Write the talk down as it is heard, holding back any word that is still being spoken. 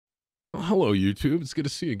Hello, YouTube. It's good to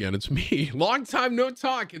see you again. It's me. Long time no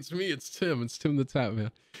talk. It's me. It's Tim. It's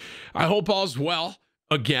TimTheTatman. I hope all's well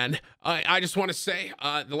again. I just want to say,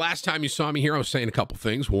 the last time you saw me here, I was saying a couple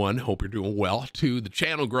things. One, hope you're doing well. Two, the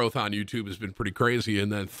channel growth on YouTube has been pretty crazy.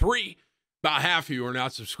 And then three, about half of you are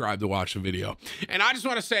not subscribed to watch the video. And I just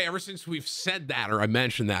want to say, ever since we've said that, or I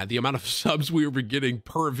mentioned that, the amount of subs we were getting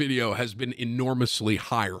per video has been enormously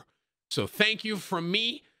higher. So thank you from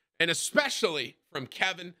me, and especially from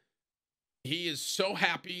Kevin. He is so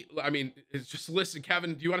happy. I mean, it's just listen,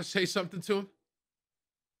 Kevin, do you want to say something to him?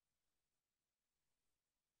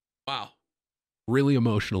 Wow. Really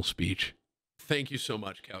emotional speech. Thank you so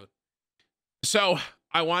much, Kevin. So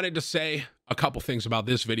I wanted to say a couple things about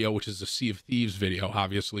this video, which is a Sea of Thieves video.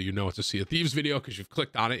 Obviously, you know it's a Sea of Thieves video because you've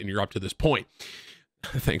clicked on it and you're up to this point.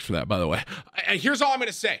 Thanks for that, by the way. And here's all I'm going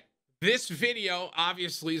to say. This video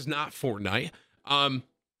obviously is not Fortnite.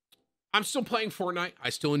 I'm still playing Fortnite. I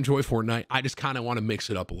still enjoy Fortnite. I just kind of want to mix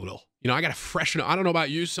it up a little. You know, I got to freshen up. I don't know about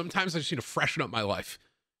you. Sometimes I just need to freshen up my life.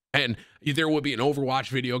 And there will be an Overwatch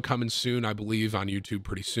video coming soon, I believe, on YouTube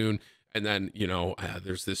pretty soon. And then, you know,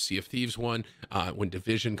 there's this Sea of Thieves one. When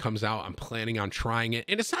Division comes out, I'm planning on trying it.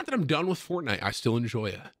 And it's not that I'm done with Fortnite. I still enjoy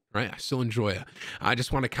it, right? I still enjoy it. I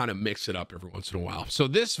just want to kind of mix it up every once in a while. So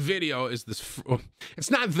this video is this.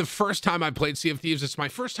 It's not the first time I played Sea of Thieves. It's my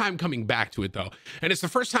first time coming back to it, though. And it's the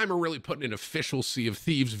first time we're really putting an official Sea of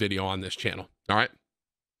Thieves video on this channel. All right?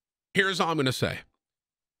 Here's all I'm going to say.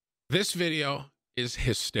 This video is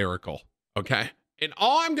hysterical, okay? And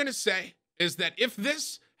all I'm going to say is that if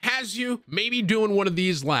this has you maybe doing one of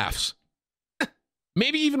these laughs,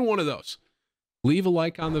 maybe even one of those, leave a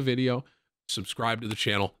like on the video, subscribe to the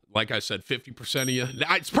channel. Like I said, 50% of you,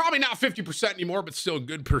 it's probably not 50% anymore, but still a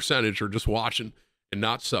good percentage are just watching and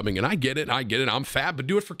not subbing. And I get it. I'm fat, but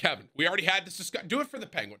do it for Kevin. We already had this discussion. Do it for the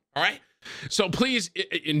Penguin. All right. So please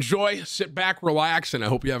enjoy, sit back, relax, and I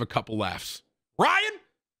hope you have a couple laughs. Ryan,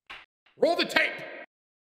 roll the tape.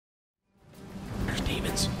 There's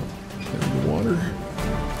demons. They're in the water.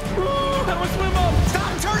 Ooh, how do I swim up?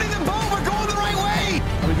 Stop turning the boat. We're going the right way.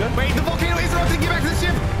 Are we good? Wait, the volcano is erupting. Get back to the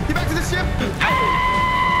ship. Get back to the ship. Ah!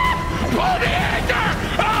 Pull the anchor!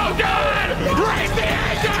 Oh, God! Raise the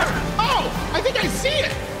anchor! Oh, I think I see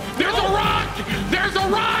it. There's a rock. There's a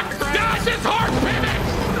rock. Dodge this horse pivot.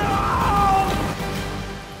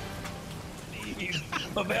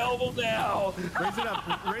 No! Available now. Raise it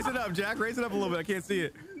up. Raise it up, Jack. Raise it up a little bit. I can't see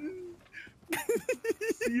it.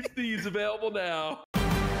 Sea of Thieves available now.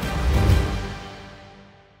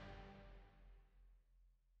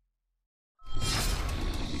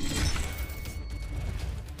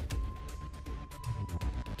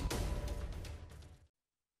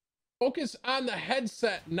 Focus on the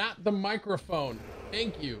headset, not the microphone.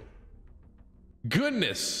 Thank you.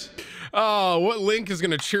 Goodness. Oh, what link is going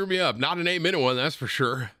to cheer me up? Not an 8-minute one, that's for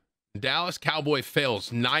sure. Dallas Cowboy fails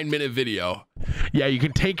 9-minute video. Yeah, you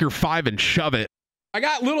can take your 5 and shove it. I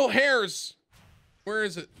got little hairs. Where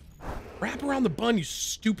is it? Wrap around the bun, you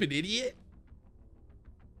stupid idiot.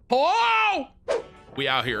 Hello? We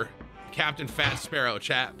out here. Captain Fat Sparrow,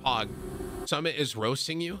 chat, Pog. Summit is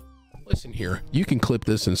roasting you. Listen here, you can clip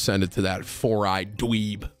this and send it to that 4-eyed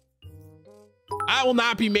dweeb. I will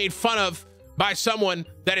not be made fun of by someone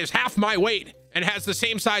that is half my weight and has the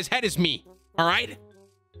same size head as me, all right?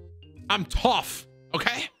 I'm tough,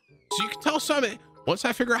 okay? So you can tell Summit, once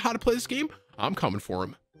I figure out how to play this game, I'm coming for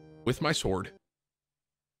him with my sword.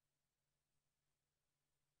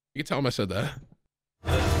 You can tell him I said that.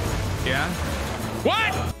 Yeah?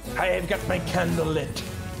 What? I have got my candle lit.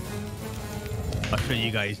 I'll show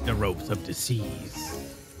you guys the ropes of the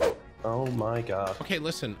seas. Oh my God. Okay,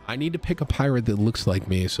 listen, I need to pick a pirate that looks like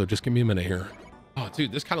me, so just give me a minute here. Oh,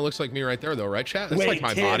 dude, this kind of looks like me right there, though, right, chat? That's Wait, like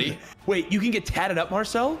my Tim. body. Wait, you can get tatted up,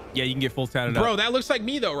 Marcel? Yeah, you can get full tatted up. Bro, that looks like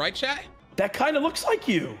me, though, right, chat? That kind of looks like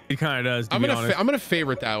you. It kind of does, to I'm be honest. gonna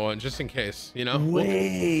favorite that one just in case, you know?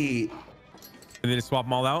 Wait. And then just swap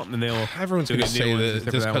them all out, and then they'll... Everyone's they'll gonna get say new ones that except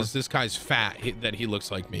for just that because this guy's fat, that he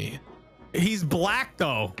looks like me. He's black,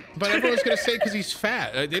 though. But everyone's gonna say because he's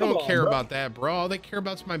fat. They don't on, care bro. about that, bro. All they care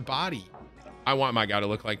about is my body. I want my guy to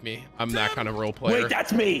look like me. I'm that kind of role player. Wait,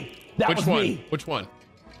 that's me. That Which was one? me. Which one?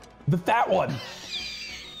 The fat one.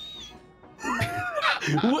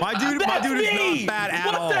 My dude is not fat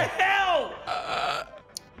at all. What the hell?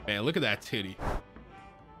 Man, look at that titty.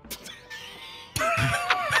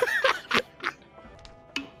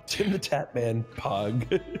 TimTheTatman,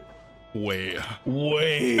 Pog. Wait.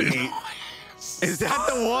 Is that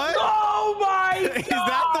the one? Oh my God. Is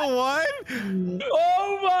that the one?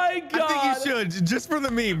 Oh my God. I think you should, just for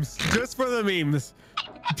the memes. Just for the memes.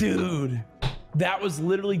 Dude. That was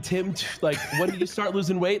literally Tim. Like, when did you start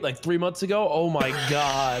losing weight? Like 3 months ago? Oh my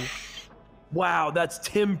God. Wow, that's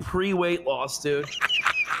Tim pre-weight loss, dude.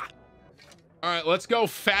 All right, let's go,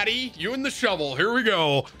 fatty. You and the shovel. Here we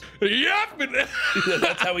go. Yep.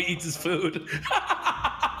 That's how he eats his food.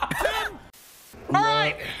 All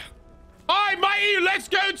right. All right, matey, let's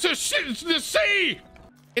go to the sea.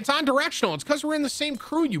 It's on directional. It's because we're in the same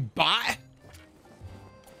crew, you bot.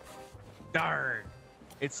 Darn.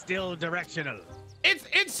 It's still directional.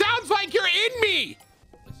 It sounds like you're in me.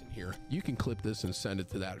 Listen here. You can clip this and send it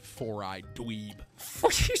to that four-eyed dweeb.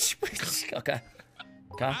 Okay.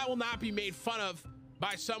 I will not be made fun of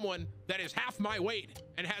by someone that is half my weight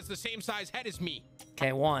and has the same size head as me.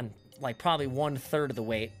 Okay, like probably 1/3 of the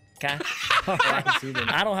weight. Okay. All right.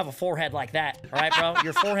 I don't have a forehead like that. All right, bro.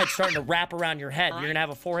 Your forehead's starting to wrap around your head. You're gonna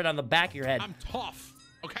have a forehead on the back of your head. I'm tough.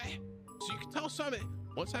 Okay. So you can tell Summit.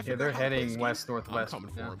 Once I Yeah, figure they're out how to play heading this game, west northwest. I'm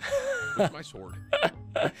coming for him with my sword.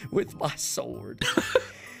 With my sword.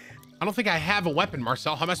 I don't think I have a weapon,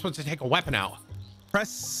 Marcel. How am I supposed to take a weapon out?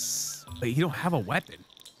 Press. Wait, you don't have a weapon.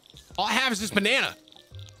 All I have is this banana.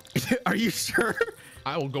 Are you sure?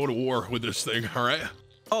 I will go to war with this thing. All right.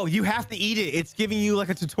 Oh, you have to eat it. It's giving you like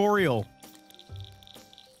a tutorial.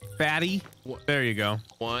 Fatty. There you go.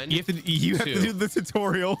 One. You have to do the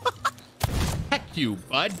tutorial. Heck you,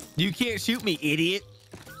 bud. You can't shoot me, idiot.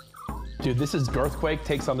 Dude, this is Girthquake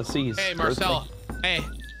takes on the seas. Hey, Marcel. Hey.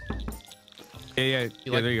 Yeah,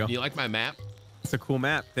 there you go. You like my map? It's a cool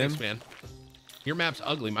map, Tim. Thanks, man. Your map's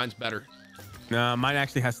ugly. Mine's better. No, mine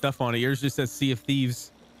actually has stuff on it. Yours just says Sea of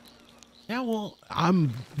Thieves. Yeah, well,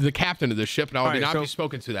 I'm the captain of this ship, and I will not be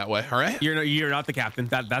spoken to that way. All right. You're not the captain.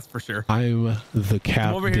 That's for sure. I'm the captain.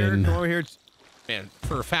 Come over here. Come over here. Man,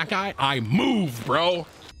 for a fat guy, I move, bro.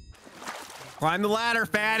 Climb the ladder,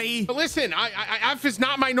 fatty. But listen, F is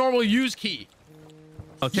not my normal use key.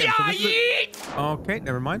 Okay. Yeah, so okay,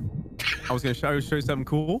 never mind. I was gonna show you something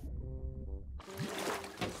cool.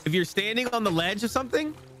 If you're standing on the ledge of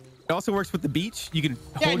something, it also works with the beach. You can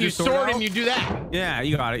hold your sword out. And you do that. Yeah,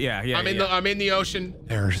 you got it. Yeah. I'm in the ocean.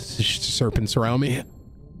 There's serpents around me.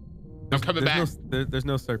 I'm coming back. There's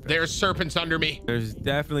no serpents. There's serpents under me. There's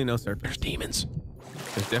definitely no serpents. There's demons.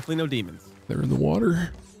 There's definitely no demons. They're in the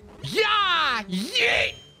water. Yeah!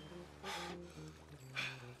 Yeet!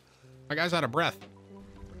 My guy's out of breath.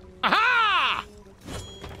 Aha!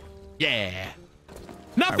 Yeah.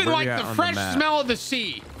 Nothing like the fresh smell of the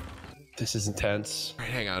sea. This is intense. All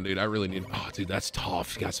right, hang on, dude. I really need. Oh, dude, that's tough.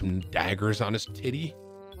 He's got some daggers on his titty.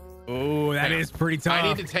 Oh, that is pretty tough. I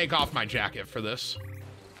need to take off my jacket for this.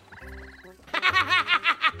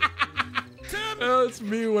 Oh, it's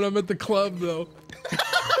me when I'm at the club, though.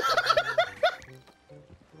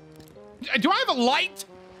 Do I have a light?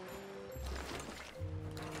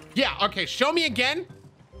 Yeah, okay, show me again.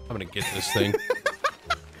 I'm gonna get this thing.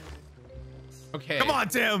 Okay. Come on,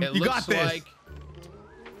 Tim. You got this. Like...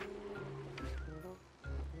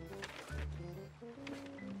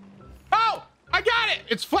 Oh, I got it.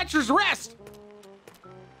 It's Fletcher's Rest.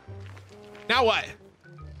 Now what?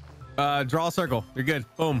 Draw a circle. You're good.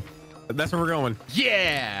 Boom. That's where we're going.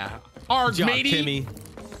 Yeah. Arg, matey. Timmy.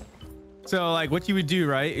 So, like, what you would do,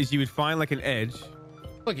 right, is you would find like an edge.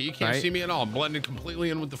 Look, you can't see me at all. I'm blended completely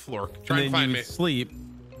in with the floor. Try and find me. Sleep.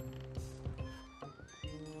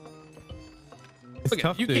 It's Look,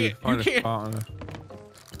 tough you can't.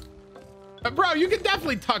 Bro, you can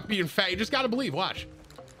definitely tuck being fat. You just gotta believe. Watch.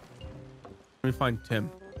 Let me find Tim.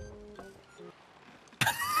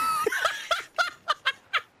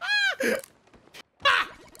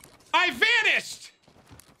 I vanished.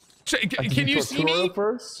 Can you see me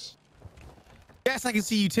first? Yes, I can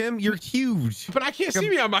see you, Tim. You're huge. But I can't see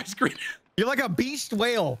me on my screen. You're like a beached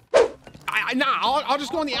whale. I'll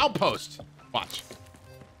just go on the outpost. Watch.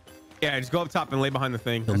 Yeah, just go up top and lay behind the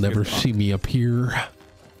thing. You'll never see me up here.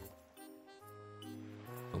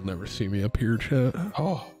 You'll never see me up here, chat.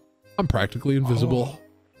 Oh, I'm practically invisible.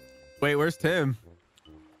 Wait, where's Tim?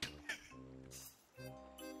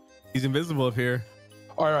 He's invisible up here.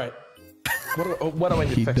 All right. What do I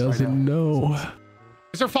need to fix right now? He doesn't know.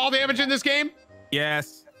 Is there fall damage in this game?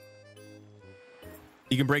 Yes.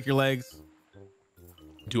 You can break your legs.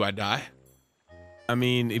 Do I die? I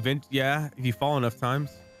mean, yeah, if you fall enough times.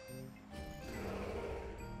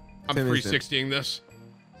 I'm 360ing this.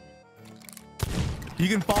 You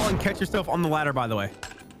can fall and catch yourself on the ladder, by the way.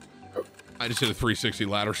 I just did a 360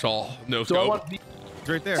 ladder saw. No scope. It's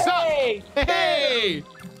right there. Hey! Hey!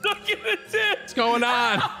 Look at this! What's going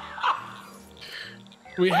on?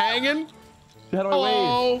 We hanging? How do I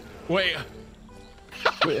Hello? Wait.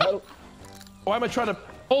 Wait, why am I trying to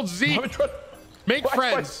hold Z? Make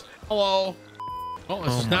friends. Hello. Oh,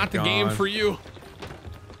 this is not the game for you.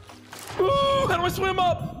 Ooh, how do I swim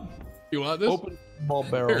up? You want this? Open ball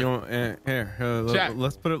barrel. You want, here, Jack.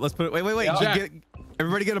 let's put it. Wait. Yeah. Jack.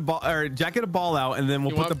 Everybody get a ball, or Jack get a ball out, and then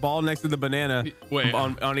we'll put the ball next to the banana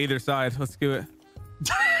on either side. Let's do it.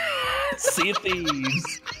 Sea of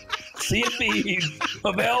Thieves. Sea of Thieves.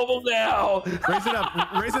 Available now.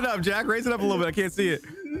 Raise it up, Jack. Raise it up a little bit. I can't see it.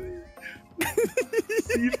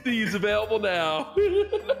 Sea of Thieves available now.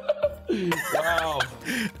 Wow.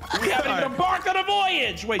 We haven't even embarked on a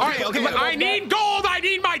voyage. Wait. All right, okay. I need gold. I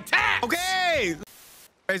need my tax. Okay.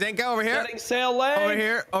 Raise anchor over here. Setting sail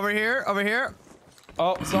leg. Over here.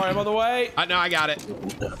 Oh, sorry, I'm on the way. No, I got it.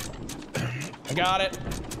 I got it.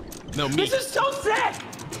 No, me. This is so sick.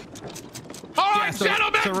 All right,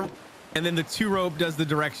 gentlemen. And then the 2 rope does the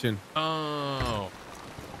direction. Oh.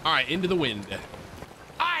 All right, into the wind.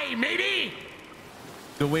 Aye, matey.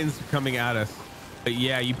 The wind's coming at us. But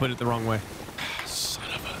yeah, you put it the wrong way. Son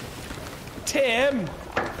of a. Tim.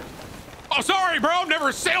 Oh, sorry, bro.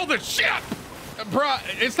 Never sailed the ship. Bruh,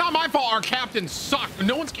 it's not my fault. Our captain sucked.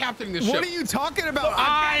 No one's captaining this ship. What are you talking about?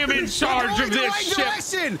 I am in charge of this ship.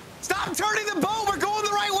 Direction. Stop turning the boat. We're going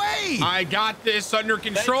the right way. I got this under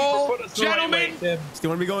control. Gentlemen, Still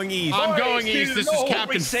want to be going east. I'm going east. This is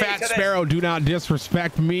Captain Fat Sparrow. Do not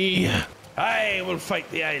disrespect me. I will fight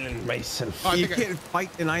the island myself. You can't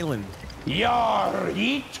fight an island. Yar,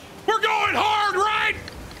 eat. We're going hard, right?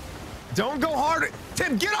 Don't go hard.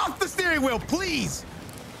 Tim, get off the steering wheel, please.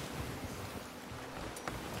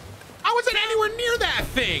 I wasn't anywhere near that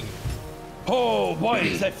thing. Oh,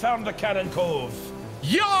 boys, I found the Cannon Cove.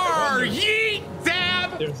 Yar, yeet,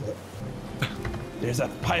 dab. There's a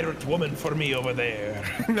pirate woman for me over there.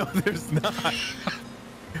 No, there's not.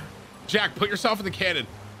 Jack, put yourself in the cannon.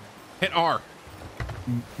 Hit R.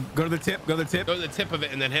 Go to the tip. Go to the tip. Go to the tip of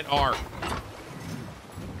it and then hit R.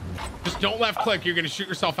 Just don't left click. You're going to shoot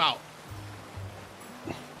yourself out.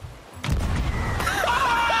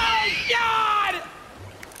 Oh, God!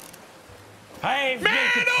 Man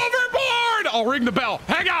overboard! I'll ring the bell.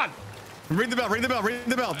 Hang on. Ring the bell. Ring the bell. Ring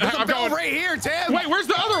the bell. There's a bell right here, Tim. Wait, where's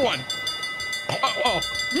the other one?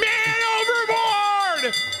 Man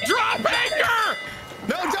overboard! Drop anchor!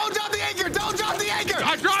 No, don't drop the anchor. Don't drop the anchor.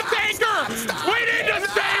 I dropped anchor. Stop. We need to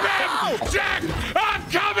save him. Jack, I'm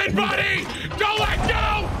coming, buddy. Don't let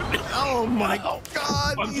go. Oh my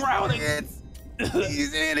God! I'm drowning.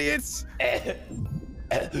 These idiots. I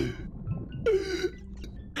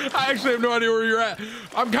actually have no idea where you're at.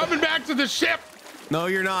 I'm coming back to the ship. No,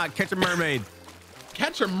 you're not. Catch a mermaid.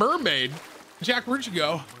 Catch a mermaid? Jack, where'd you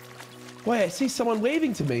go? Wait, I see someone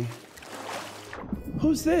waving to me.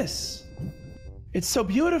 Who's this? It's so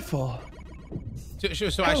beautiful. So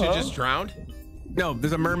I should just drown? No,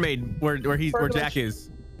 there's a mermaid where Jack is.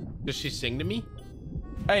 Does she sing to me?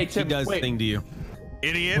 Hey, She Tim, does wait. sing to you.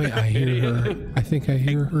 Idiot. Wait, I hear her. I think I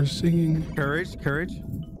hear her singing. Courage, courage.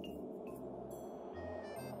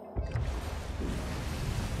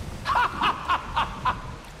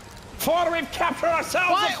 For we've captured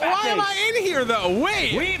ourselves a fatty. Why am I in here though?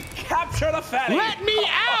 Wait. We've captured a fatty. Let me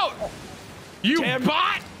out. You Tim.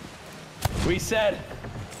 bot. We said,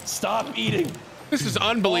 stop eating. This is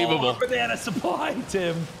unbelievable. All our banana supply,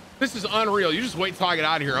 Tim. This is unreal. You just wait till I get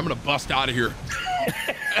out of here. I'm gonna bust out of here.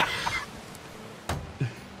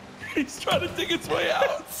 He's trying to dig its way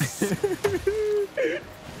out.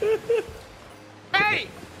 Hey,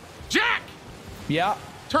 Jack, Yeah.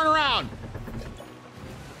 turn around.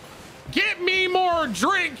 Get me more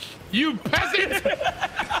drink, you peasant.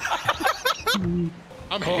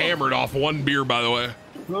 I'm hammered off one beer, by the way.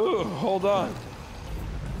 Ooh, hold on.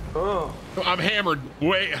 Oh. I'm hammered.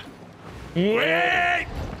 Wait.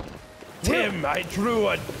 Tim, I drew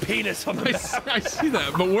a penis on the map. I see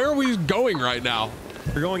that, but where are we going right now?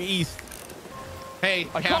 We're going east. Hey,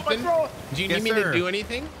 I Captain, caught my throat. do you Yes, need me sir. to do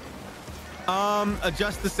anything?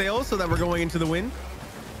 Adjust the sails so that we're going into the wind.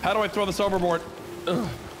 How do I throw this overboard?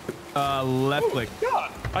 Left click.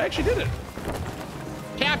 God, I actually did it.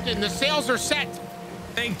 Captain, the sails are set.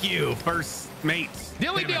 Thank you, first mate.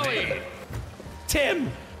 Dilly dilly. Tim,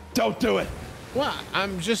 don't do it. What?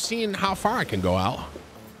 I'm just seeing how far I can go out.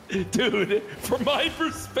 Dude, from my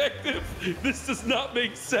perspective, this does not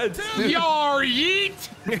make sense. Yar yeet.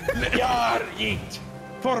 Yar yeet,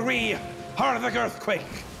 for we are the earthquake.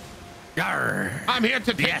 Yarr. I'm here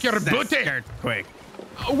to take your booty. Quick.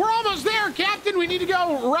 We're almost there, Captain. We need to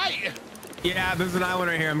go right. Yeah, there's an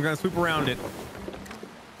island right here. I'm gonna swoop around it.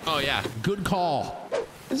 Oh yeah, good call.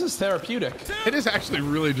 This is therapeutic. It is actually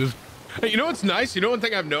really just. Hey, you know what's nice? You know one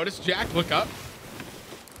thing I've noticed, Jack? Look up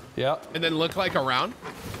Yeah, and then look like around.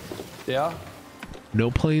 yeah.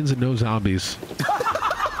 No planes and no zombies.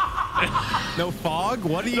 No fog?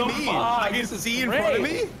 What do you mean? Fog. I can see in front of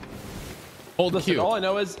me? Hold Listen, Q. all I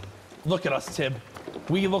know is, look at us, Tim.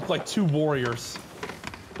 We look like two warriors.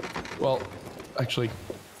 Well, actually.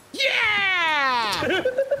 Yeah!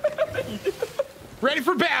 Ready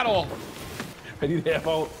for battle. I need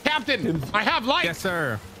ammo. Captain, I have light. Yes,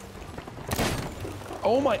 sir.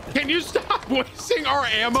 Oh my. Can you stop wasting our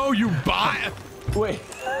ammo, you bot? Wait.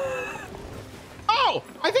 Oh,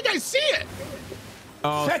 I think I see it.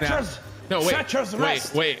 Oh, Fetchers. No, wait. Fetchers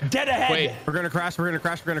rest. Wait. Dead ahead. Wait. We're gonna crash. We're gonna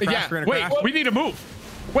crash. We're gonna crash. Yeah, We're gonna crash. we need to move.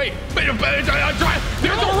 Wait. There's a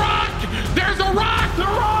rock. There's a rock. The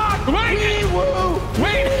rock. Wait.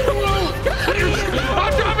 Wait.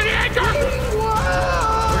 I'm dropping the anchor.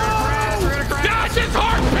 We're gonna crash. Dash is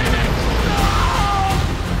hard pivot.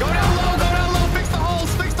 Go down low. Go down low. Fix the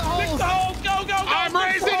holes. Fix the holes. Fix the holes. Go. I'm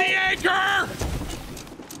raising the anchor.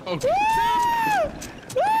 Okay.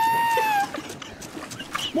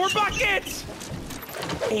 More buckets.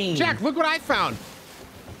 Jack, look what I found.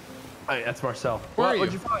 Hey, that's Marcel. Where are you?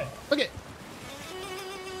 What'd you find? Look at.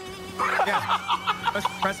 Yeah.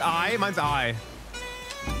 Press I. Mine's I.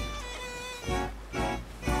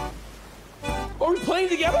 Are we playing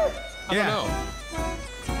together? I don't know.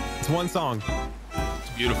 It's one song. It's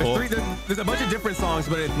beautiful. There's a bunch of different songs,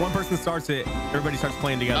 but if one person starts it, everybody starts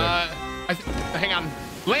playing together. Hang on.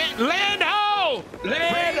 Landh!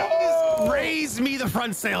 Raise me the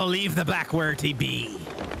front sail, leave the back where to be.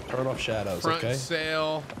 Turn off shadows, Front okay?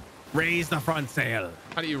 sail. Raise the front sail.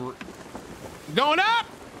 How do you... Going up!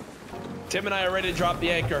 Tim and I are ready to drop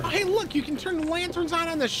the anchor. Hey, look, you can turn the lanterns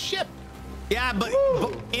on the ship. Yeah, but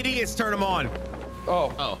idiots turn them on.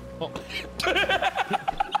 Oh.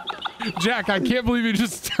 Jack, I can't believe you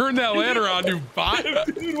just turned that lantern on, you bot.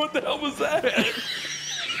 Dude, what the hell was that?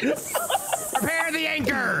 Prepare the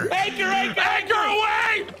anchor. Anchor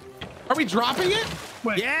away! Are we dropping it?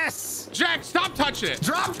 Wait. Yes. Jack, stop touching it.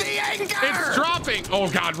 Drop the anchor. It's dropping. Oh,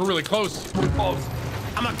 God, we're really close.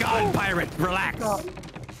 I'm a god pirate. Relax.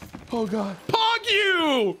 Oh, God. Pog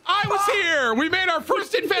you! I was here. We made our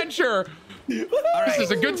first adventure. This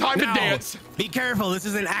is a good time to dance. Be careful. This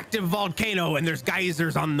is an active volcano, and there's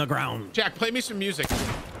geysers on the ground. Jack, play me some music.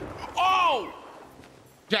 Oh!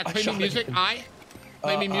 Jack, play me music.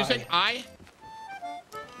 Play me music.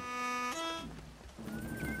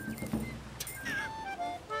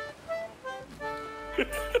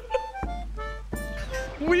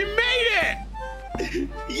 We made it!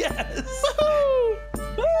 Yes!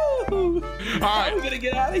 All right. We're gonna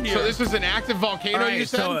get out of here. So this is an active volcano, you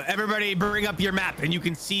said? So everybody bring up your map, and you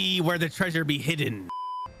can see where the treasure be hidden.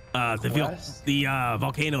 The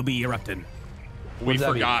volcano be erupting. We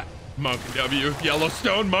forgot. Monk W.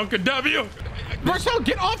 Yellowstone, Monk W. Marcel,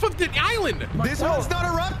 get off of the island. This one's not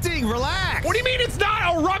erupting. Relax. What do you mean it's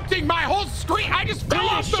not erupting? My whole screen, I just fell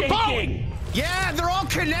off the boat. Yeah, they're all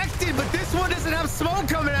connected, but this one doesn't have smoke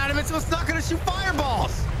coming out of it, so it's not gonna shoot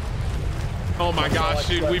fireballs. Oh my gosh,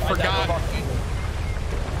 dude, we forgot.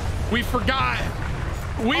 We forgot.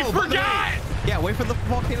 We forgot. Yeah, wait for the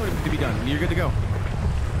volcano to be done. You're good to go.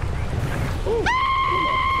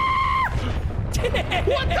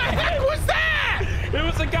 What the heck was that? It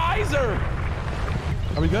was a geyser.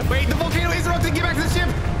 Are we good? Wait, the volcano is erupting. Get back to the ship.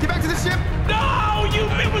 Get back to the ship. No,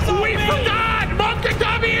 it was on We me. forgot. Monk W.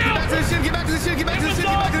 Get back to the ship. Get back to the ship. Get back to the ship.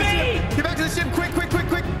 Get back to the ship. Get back to the ship. Quick.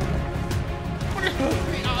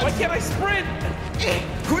 Why can't I sprint?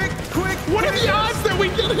 Quick. What are the odds that we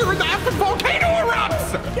get here after the volcano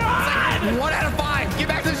erupts? God! 1 out of 5. Get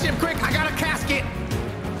back to the ship quick. I got a casket.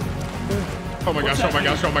 Oh my gosh, oh my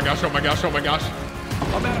gosh, oh my gosh, oh my gosh, oh my gosh.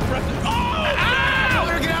 I'm out of breath. Oh!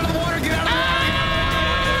 Water, get out of the water. Get out of the water.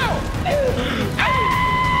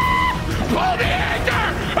 Pull the anchor!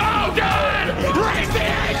 Oh God! Raise the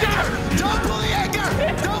anchor! Don't pull the anchor.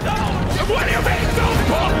 Don't pull. What do you mean don't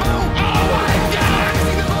pull? Oh my God!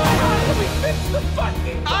 We fixed the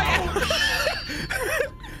fucking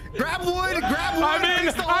Grab wood.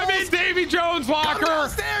 I'm in Davy Jones' locker.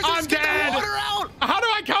 Downstairs. I'm Get dead. the water out. How do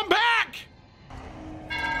I come back?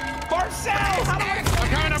 Marcel, how do I...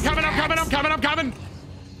 I'm coming.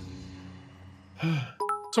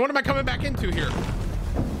 So what am I coming back into here?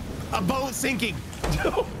 A boat sinking.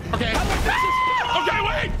 Okay. Okay,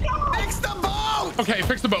 wait. Fix the boat. Okay,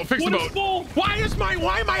 fix the boat. Full. Why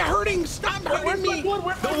am I hurting? Stop hurting me.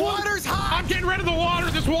 The water's hot. I'm getting rid of the water.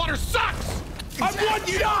 This water sucks. I'm one.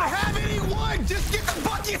 You don't have any wood. Just get the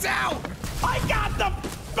buckets out. I got the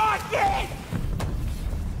bucket!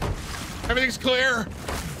 Everything's clear.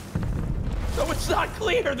 No, it's not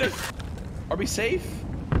clear. Are we safe?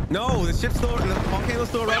 No, the ship's still, the volcano's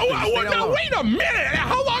still erupting. Wait a minute!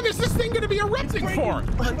 How long is this thing going to be erupting for?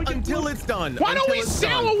 Until it's done. Why don't we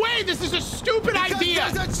sail away? This is a stupid idea.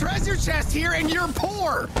 There's a treasure chest here, and you're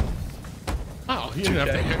poor. Oh, you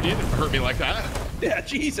didn't hurt me like that. Yeah,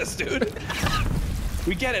 Jesus, dude.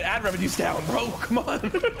 We get it. Ad revenue's down, bro. Come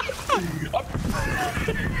on.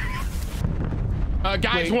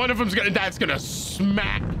 Guys, one of them's that's gonna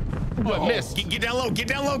smack. What missed? Get down low. Get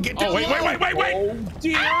down low. Get down low. Wait. Oh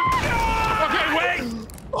dear. Okay, wait.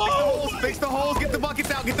 Fix the holes. Get the buckets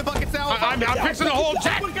out. Get the buckets out. I'm fixing the hole.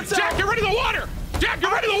 Jack, get rid of the water. Jack,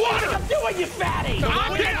 get rid of the water. What are you doing, you fatty?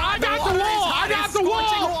 I got the wall. I got the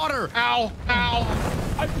wall. Water. Ow.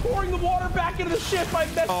 I'm pouring the water back into the ship. I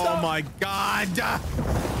messed up. Oh my God.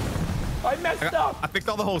 I messed up. I fixed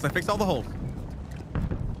all the holes. I fixed all the holes.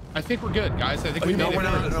 I think we're good, guys. I think we made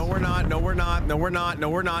it. No, we're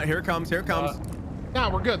not. Here it comes. No,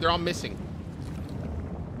 we're good. They're all missing.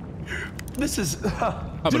 This is.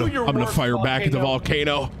 I'm gonna fire back at the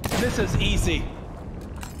volcano. This is easy.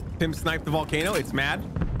 Tim sniped the volcano. It's mad.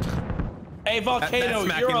 Hey, volcano,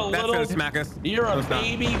 That's you're a gonna little. smack us. You're a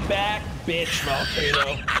baby back bitch,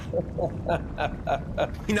 volcano.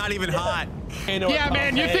 You're not even hot. Yeah,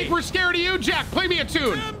 man. You think we're scared of you, Jack? Play me a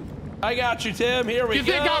tune. I got you, Tim. Here we go. You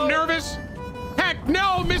think I'm nervous? Heck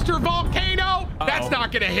no, Mr. Volcano. That's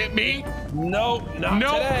not gonna hit me. Nope, not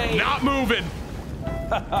today. Not moving.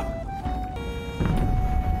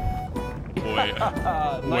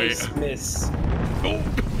 Nice miss.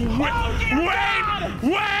 Wait!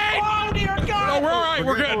 Oh dear God! No, we're all right.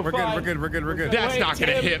 We're good. We're good. That's not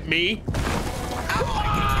gonna hit me.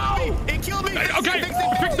 It killed me. Okay,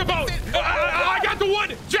 fix the boat. I got the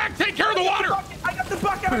wood. Jack, take care of the water. I got the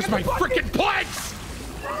bucket. Where's my freaking planks?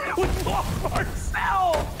 We lost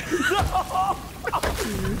Marcel. No,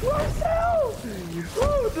 Marcel.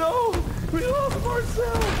 Oh no, we lost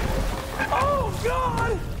Marcel. Oh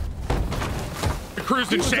God. The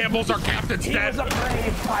crew's in shambles. Our captain's dead. He was a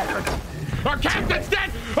brave pirate. Our captain's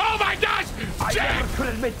dead. Oh my gosh, Jack. I never could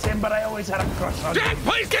admit Tim, but I always had a crush on Jack, him.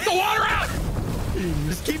 please get the water out.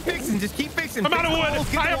 Just keep fixing. I'm out of wood.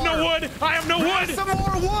 I have no wood. Some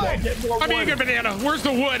more wood. I'm eating a banana. Where's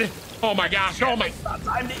the wood? Oh my gosh. Oh my. It's not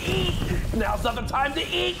time to eat. Now's not the time to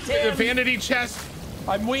eat, Tim. The vanity chest.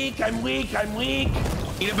 I'm weak. Eat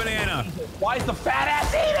a banana. Why is the fat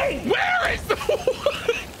ass eating? Where is the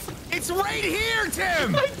wood? It's right here,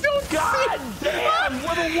 Tim. I don't God damn,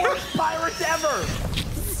 we're the worst pirates ever.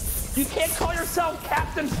 You can't call yourself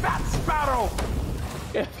Captain Fat Sparrow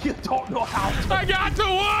if you don't know how to. I got the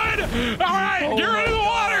wood. All right, get rid of the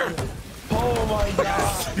water. Oh my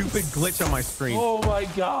God. Stupid glitch on my screen. Oh my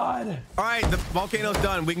God. All right, the volcano's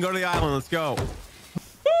done. We can go to the island. Let's go.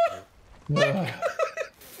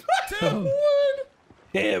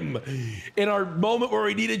 Tim, in our moment where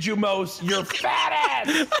we needed you most, you're fat ass.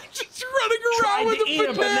 I'm just running around with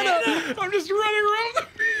a banana. I'm just running around with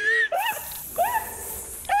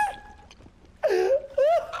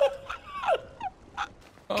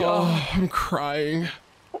Oh, I'm crying.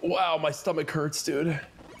 Wow, my stomach hurts, dude.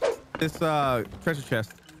 This treasure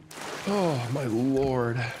chest. Oh my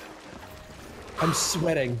Lord. I'm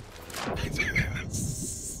sweating.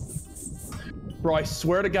 Bro, I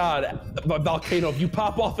swear to God, volcano, if you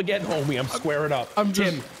pop off again, homie, I'm squaring up.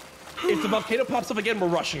 Tim, if the volcano pops up again, we're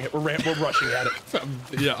rushing it. We're rushing at it.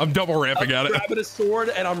 Yeah, I'm double ramping at it. I'm grabbing a sword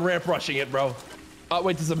and I'm ramp rushing it, bro.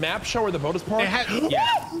 Wait, does the map show where the boat is parked? Yeah.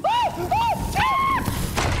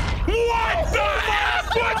 What the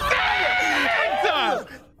heck was that?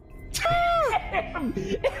 Tim!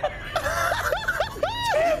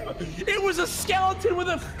 It was a skeleton with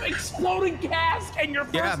an exploding cask, and your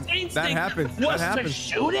first instinct was to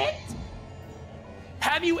shoot it?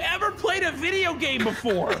 Have you ever played a video game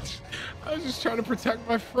before? I was just trying to protect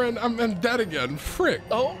my friend. I'm dead again. Frick.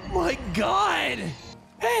 Oh my God.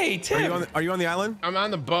 Hey, Tim. Are you on the island? I'm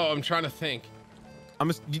on the boat. I'm trying to think.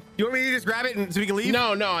 You want me to just grab it so we can leave?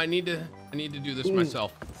 No, I need to do this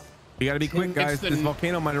myself. You gotta be quick, guys. This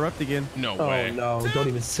volcano might erupt again. No way. Oh no, don't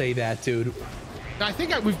even say that, dude. I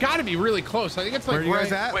think we've got to be really close. I think it's like where are you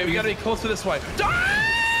guys at? Wait, we gotta be closer this way.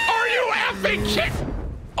 Are you effing shit?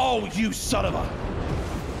 Oh, you son of a!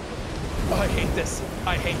 Oh, I hate this.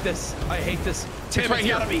 I hate this. Tim, it's right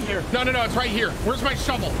here. Gotta be here. No, it's right here. Where's my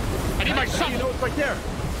shovel? I need my shovel. You know it's right there.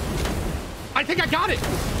 I think I got it.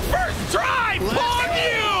 First try, pawn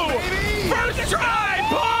you! Baby. First try,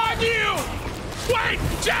 pawn you! Wait,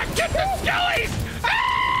 Jack, get the skellies!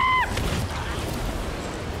 Ah!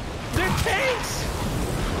 They're tanks!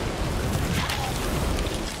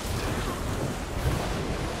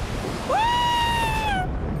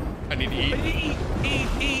 I need to eat.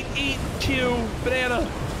 Eat, Q.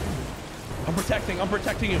 Banana. I'm protecting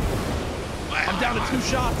you. I'm down to 2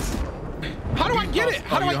 shots. How do I get it?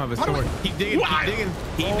 How do I? Don't have a sword. Keep digging. Keep digging.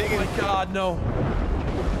 Keep digging. Oh my God, no.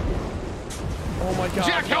 Oh my God.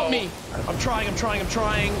 Jack, help me. I'm trying.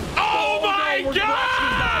 Oh my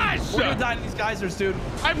gosh! We're gonna die to these geysers, dude.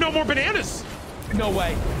 I have no more bananas. No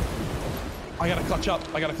way. I gotta clutch up.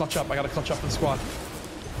 I gotta clutch up for the squad.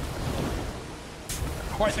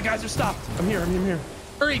 All right, the guys are stopped. I'm here.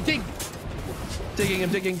 Hurry, dig. I'm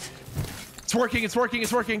digging. It's working.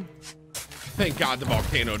 Thank God the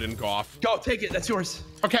volcano didn't go off. Go, take it. That's yours.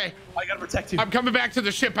 Okay. I gotta protect you. I'm coming back to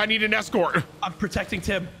the ship. I need an escort. I'm protecting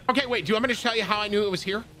Tim. Okay, wait. Do you want me to tell you how I knew it was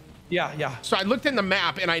here? Yeah. So I looked in the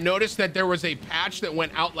map and I noticed that there was a patch that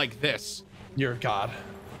went out like this. You're God.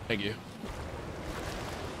 Thank you.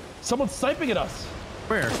 Someone's sniping at us.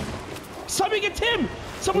 Where? Sniping at Tim.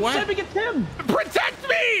 Someone's sniping at Tim. Protect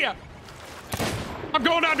me! I'm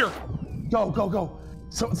going under. Go.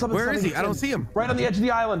 Where is he? I don't see him. Right on the edge of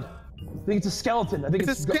the island. I think it's a skeleton. It's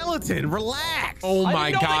a skeleton. Relax. Oh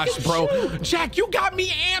my gosh, bro. Shoot. Jack, you got me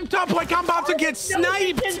amped up like I'm about to get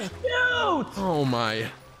sniped. Oh my.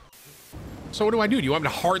 So what do I do? Do you want me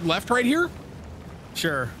to hard left right here?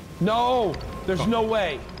 Sure. No, there's no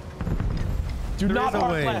way. Do not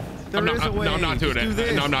hard left. There is a way. No, I'm not doing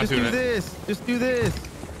it. No, I'm not doing it. Just do this.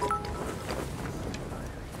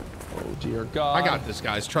 Oh dear God. I got this,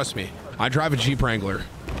 guys. Trust me. I drive a Jeep Wrangler.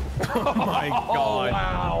 Oh my God.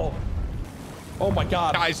 Wow. Oh my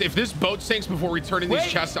God. Guys, if this boat sinks before returning these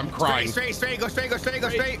chests, I'm crying. Straight. Go straight.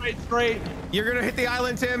 You're gonna hit the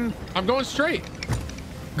island, Tim. I'm going straight.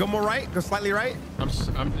 Go more right. Go slightly right.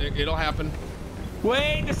 It'll happen.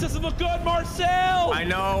 Wait, this doesn't look good, Marcel. I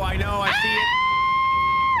know. I see it.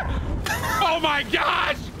 Oh my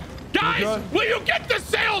gosh! Guys, will you get the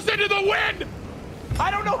sails into the wind? I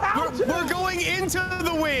don't know how to. We're going into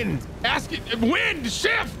the wind. Ask it. Wind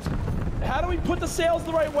shift. How do we put the sails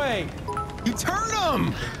the right way? You turn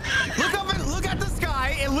them. Look up and look at the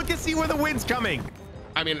sky and look and see where the wind's coming.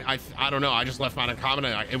 I mean, I don't know. I just left mine a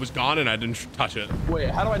comment. It was gone and I didn't touch it. Wait,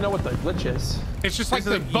 how do I know what the glitch is? It's just like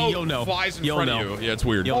the boat flies in front of you. Yeah, it's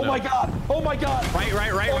weird. Oh my God. Right.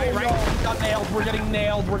 Oh, got nailed. We're getting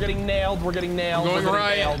nailed. Going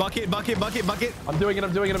right. Bucket. I'm doing it.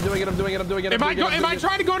 Am I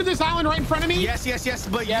trying to go to this island right in front of me? Yes.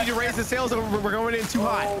 But you need to raise the sails. We're going in too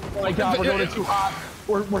hot. Oh my God, we're going in too hot.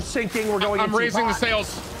 We're sinking. We're going in too hot.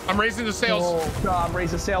 I'm raising the sails. Oh God,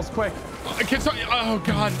 raise the sails quick. Oh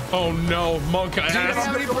God. Oh no, monk. Does anybody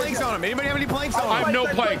have any planks on him? I have no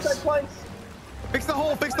planks. Fix the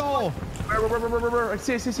hole. I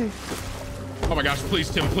see. Oh my gosh, please,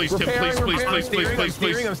 Tim, please. I'm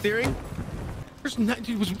steering. There's not, what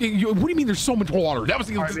do you mean there's so much water? That was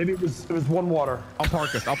the... All right, maybe it was one water. I'll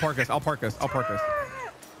park us.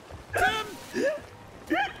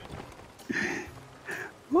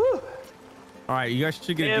 All right, you guys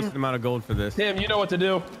should get a decent amount of gold for this. Tim, you know what to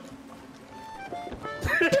do.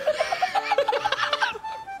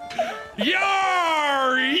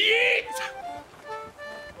 Yar! Yeet!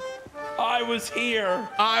 I was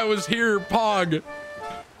here, Pog.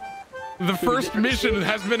 The first mission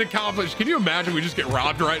has been accomplished. Can you imagine we just get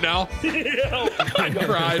robbed right now? Yeah. I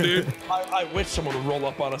cry, dude. I wish someone would roll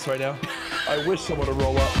up on us right now. I wish someone would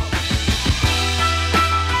roll up.